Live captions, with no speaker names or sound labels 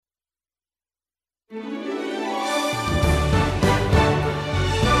In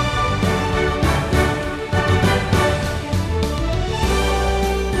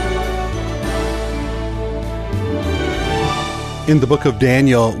the book of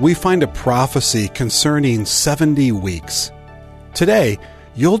Daniel, we find a prophecy concerning 70 weeks. Today,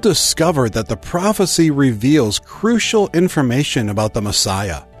 you'll discover that the prophecy reveals crucial information about the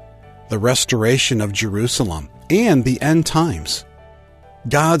Messiah, the restoration of Jerusalem, and the end times.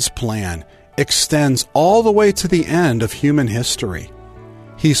 God's plan extends all the way to the end of human history.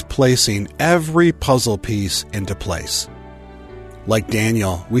 He's placing every puzzle piece into place. Like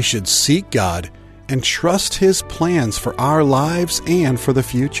Daniel, we should seek God and trust His plans for our lives and for the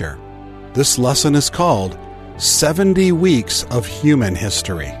future. This lesson is called 70 Weeks of Human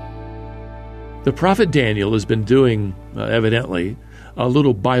History. The prophet Daniel has been doing, evidently, a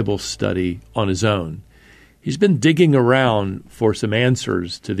little Bible study on his own. He's been digging around for some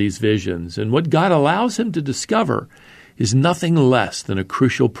answers to these visions, and what God allows him to discover is nothing less than a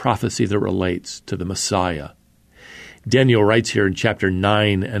crucial prophecy that relates to the Messiah. Daniel writes here in chapter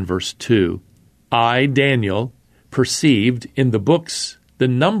 9 and verse 2, I, Daniel, perceived in the books the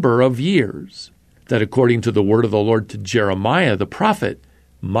number of years that according to the word of the Lord to Jeremiah the prophet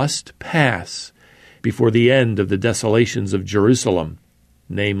must pass before the end of the desolations of Jerusalem,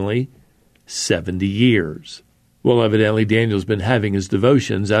 namely 70 years. Well, evidently Daniel's been having his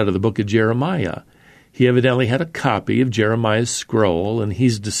devotions out of the book of Jeremiah. He evidently had a copy of Jeremiah's scroll, and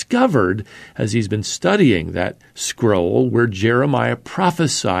he's discovered, as he's been studying that scroll, where Jeremiah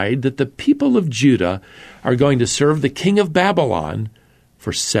prophesied that the people of Judah are going to serve the king of Babylon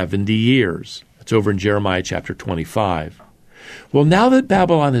for 70 years. That's over in Jeremiah chapter 25. Well, now that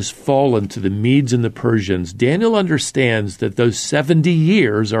Babylon has fallen to the Medes and the Persians, Daniel understands that those 70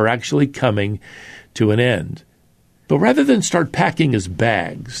 years are actually coming to an end. But rather than start packing his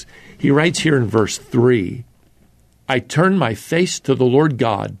bags, he writes here in verse 3, I turn my face to the Lord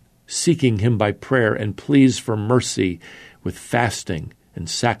God, seeking Him by prayer and pleas for mercy with fasting and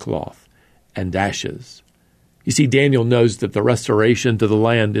sackcloth and ashes. You see, Daniel knows that the restoration to the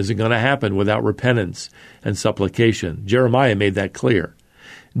land isn't going to happen without repentance and supplication. Jeremiah made that clear.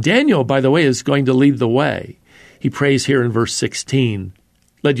 Daniel, by the way, is going to lead the way. He prays here in verse 16,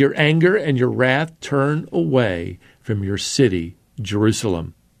 let your anger and your wrath turn away from your city,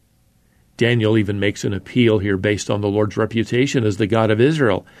 Jerusalem. Daniel even makes an appeal here based on the Lord's reputation as the God of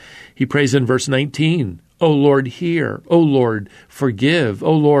Israel. He prays in verse 19, O Lord, hear. O Lord, forgive.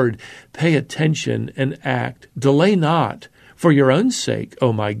 O Lord, pay attention and act. Delay not for your own sake,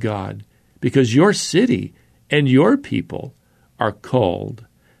 O my God, because your city and your people are called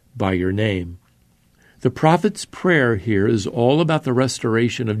by your name. The prophet's prayer here is all about the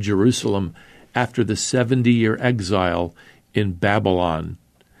restoration of Jerusalem after the 70-year exile in Babylon.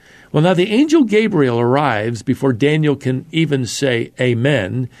 Well, now the angel Gabriel arrives before Daniel can even say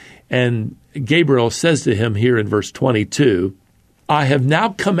amen, and Gabriel says to him here in verse 22, I have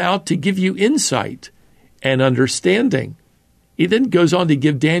now come out to give you insight and understanding. He then goes on to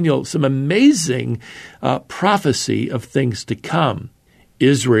give Daniel some amazing prophecy of things to come.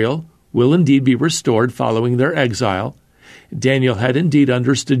 Israel will indeed be restored following their exile. Daniel had indeed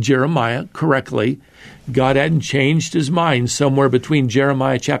understood Jeremiah correctly. God hadn't changed his mind somewhere between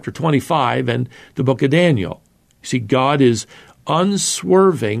Jeremiah chapter 25 and the book of Daniel. You see, God is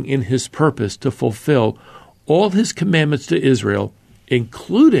unswerving in His purpose to fulfill all His commandments to Israel,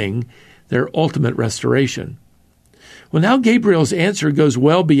 including their ultimate restoration. Well, now Gabriel's answer goes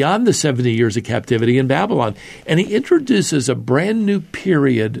well beyond the 70 years of captivity in Babylon, and he introduces a brand new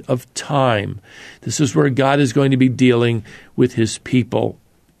period of time. This is where God is going to be dealing with His people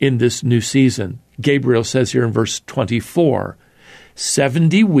in this new season. Gabriel says here in verse 24,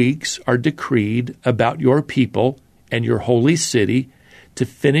 70 weeks are decreed about your people and your holy city to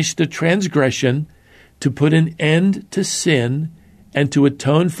finish the transgression, to put an end to sin, and to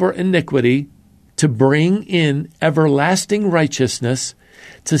atone for iniquity, to bring in everlasting righteousness,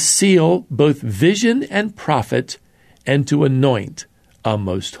 to seal both vision and prophet, and to anoint a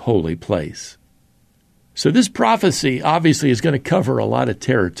most holy place. So this prophecy obviously is going to cover a lot of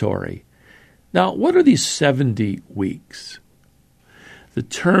territory. Now, what are these 70 weeks? The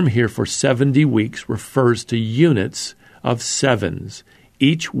term here for 70 weeks refers to units of sevens.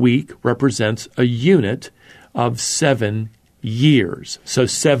 Each week represents a unit of 7 years. So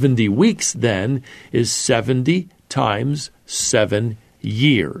 70 weeks then is 70 times 7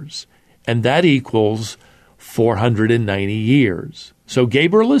 years. And that equals 490 years. So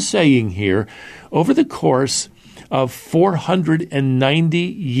Gabriel is saying here, over the course of 490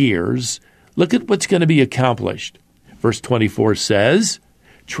 years, look at what's going to be accomplished. Verse 24 says,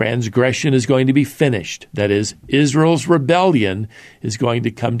 Transgression is going to be finished. That is, Israel's rebellion is going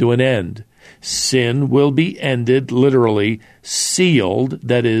to come to an end. Sin will be ended, literally sealed.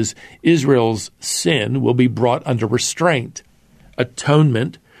 That is, Israel's sin will be brought under restraint.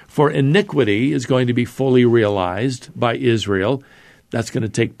 Atonement for iniquity is going to be fully realized by Israel. That's going to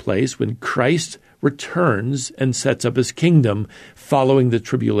take place when Christ returns and sets up his kingdom following the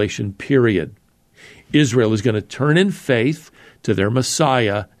tribulation period. Israel is going to turn in faith to their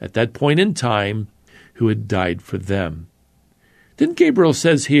Messiah at that point in time who had died for them. Then Gabriel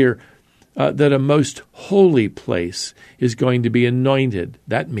says here that a most holy place is going to be anointed.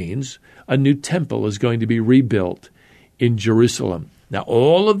 That means a new temple is going to be rebuilt in Jerusalem. Now,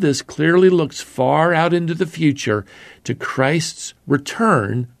 all of this clearly looks far out into the future to Christ's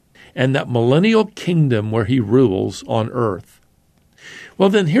return and that millennial kingdom where he rules on earth. Well,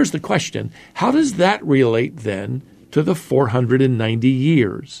 then here's the question. How does that relate then to the 490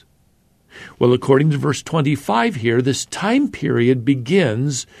 years? Well, according to verse 25 here, this time period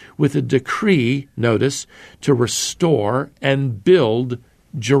begins with a decree, notice, to restore and build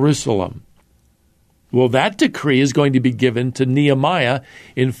Jerusalem. Well, that decree is going to be given to Nehemiah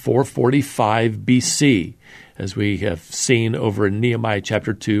in 445 BC, as we have seen over in Nehemiah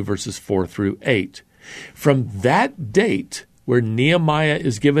chapter 2, verses 4 through 8. From that date, where Nehemiah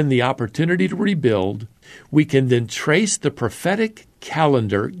is given the opportunity to rebuild, we can then trace the prophetic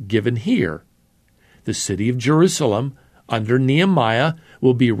calendar given here. The city of Jerusalem, under Nehemiah,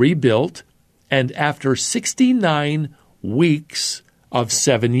 will be rebuilt, and after 69 weeks of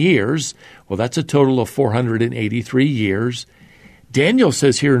 7 years, well, that's a total of 483 years, Daniel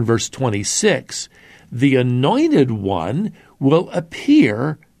says here in verse 26, the anointed one will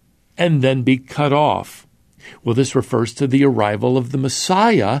appear and then be cut off. Well, this refers to the arrival of the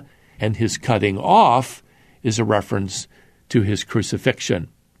Messiah, and his cutting off is a reference to his crucifixion.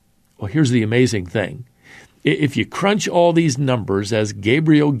 Well, here's the amazing thing. If you crunch all these numbers as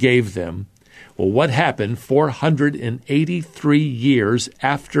Gabriel gave them, well, what happened 483 years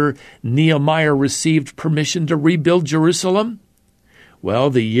after Nehemiah received permission to rebuild Jerusalem? Well,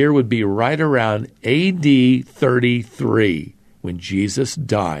 the year would be right around AD 33, when Jesus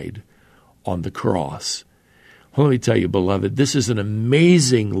died on the cross. Well, let me tell you, beloved, this is an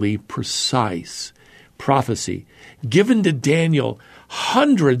amazingly precise prophecy given to Daniel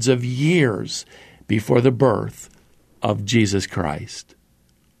hundreds of years before the birth of Jesus Christ.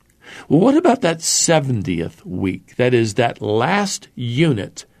 Well, what about that 70th week? That is, that last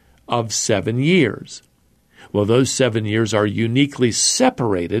unit of 7 years. Well, those 7 years are uniquely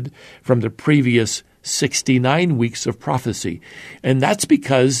separated from the previous 69 weeks of prophecy. And that's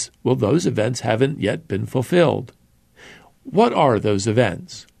because, well, those events haven't yet been fulfilled. What are those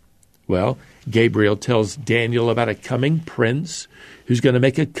events? Well, Gabriel tells Daniel about a coming prince who's going to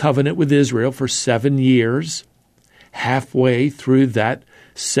make a covenant with Israel for 7 years. Halfway through that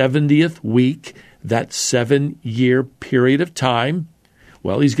 70th week, that 7-year period of time,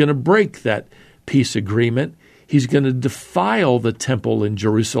 well, he's going to break that peace agreement. He's going to defile the temple in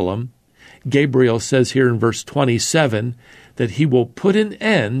Jerusalem. Gabriel says here in verse 27 that he will put an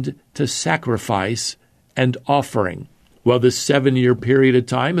end to sacrifice and offering. Well, this 7-year period of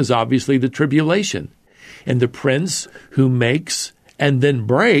time is obviously the tribulation. And the prince who makes and then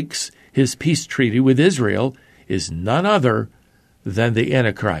breaks his peace treaty with Israel is none other than the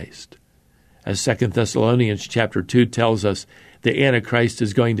Antichrist. As 2 Thessalonians chapter 2 tells us, the Antichrist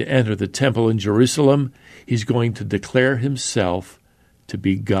is going to enter the temple in Jerusalem. He's going to declare himself to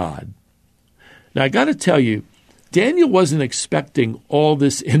be God. Now, I got to tell you, Daniel wasn't expecting all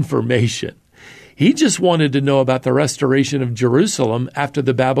this information. He just wanted to know about the restoration of Jerusalem after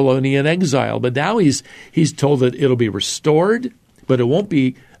the Babylonian exile. But now he's told that it'll be restored, but it won't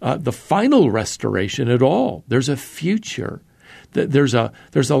be the final restoration at all. There's a future. There's a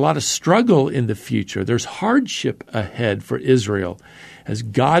lot of struggle in the future. There's hardship ahead for Israel as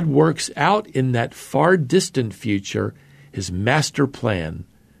God works out in that far distant future his master plan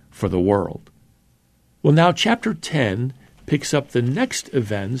for the world. Well, now chapter 10 picks up the next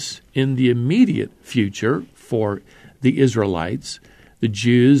events in the immediate future for the Israelites. The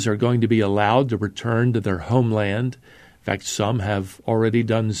Jews are going to be allowed to return to their homeland. In fact, some have already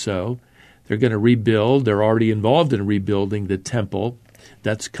done so. They're going to rebuild. They're already involved in rebuilding the temple.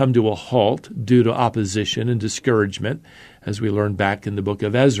 That's come to a halt due to opposition and discouragement, as we learn back in the book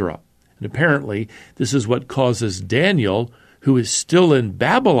of Ezra. And apparently, this is what causes Daniel, who is still in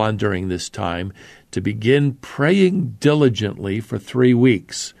Babylon during this time, to begin praying diligently for 3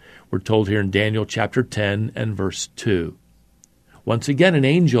 weeks. We're told here in Daniel chapter 10 and verse 2. Once again, an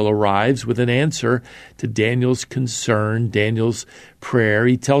angel arrives with an answer to Daniel's concern, Daniel's prayer.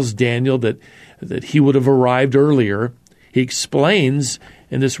 He tells Daniel that he would have arrived earlier. He explains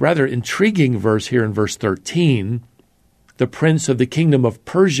in this rather intriguing verse here in verse 13, the prince of the kingdom of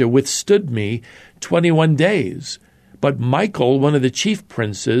Persia withstood me 21 days, but Michael, one of the chief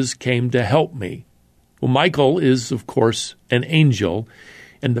princes, came to help me. Well, Michael is, of course, an angel,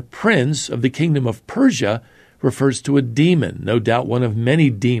 and the prince of the kingdom of Persia refers to a demon, no doubt one of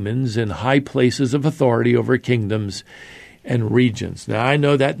many demons in high places of authority over kingdoms and regions. Now, I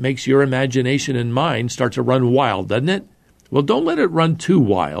know that makes your imagination and mine start to run wild, doesn't it? Well, don't let it run too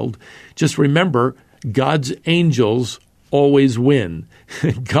wild. Just remember, God's angels always win.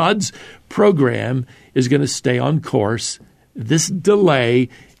 God's program is going to stay on course. This delay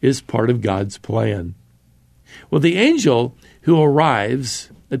is part of God's plan. Well, the angel who arrives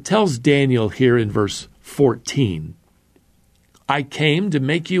tells Daniel here in verse 14, I came to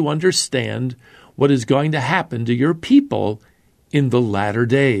make you understand what is going to happen to your people in the latter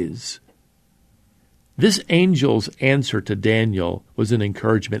days. This angel's answer to Daniel was an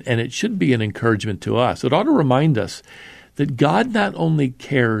encouragement, and it should be an encouragement to us. It ought to remind us that God not only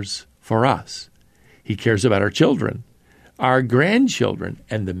cares for us, He cares about our children, our grandchildren,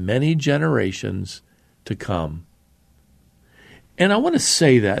 and the many generations to come. And I want to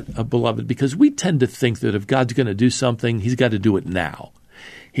say that, beloved, because we tend to think that if God's going to do something, He's got to do it now.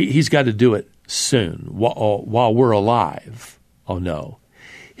 He's got to do it soon, while we're alive. Oh, no.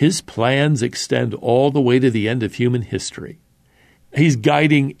 His plans extend all the way to the end of human history. He's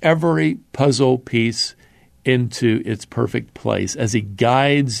guiding every puzzle piece into its perfect place as He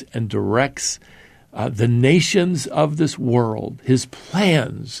guides and directs the nations of this world, His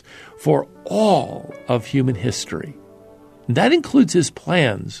plans for all of human history. And that includes His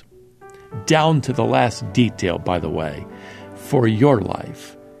plans, down to the last detail, by the way, for your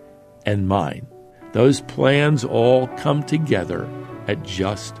life and mine. Those plans all come together at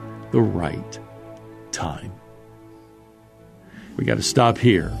just the right time. We got to stop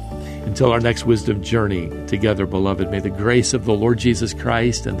here. Until our next wisdom journey together, beloved, may the grace of the Lord Jesus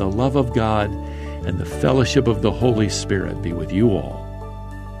Christ and the love of God and the fellowship of the Holy Spirit be with you all.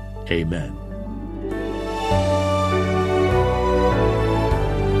 Amen.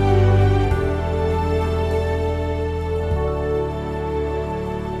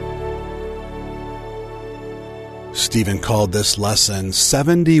 Stephen called this lesson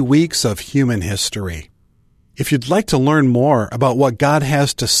 70 Weeks of Human History. If you'd like to learn more about what God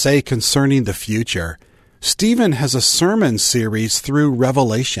has to say concerning the future, Stephen has a sermon series through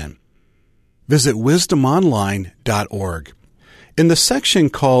Revelation. Visit wisdomonline.org. In the section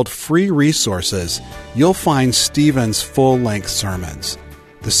called Free Resources, you'll find Stephen's full-length sermons.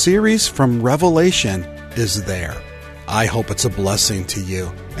 The series from Revelation is there. I hope it's a blessing to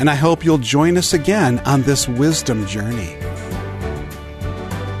you, and I hope you'll join us again on this wisdom journey.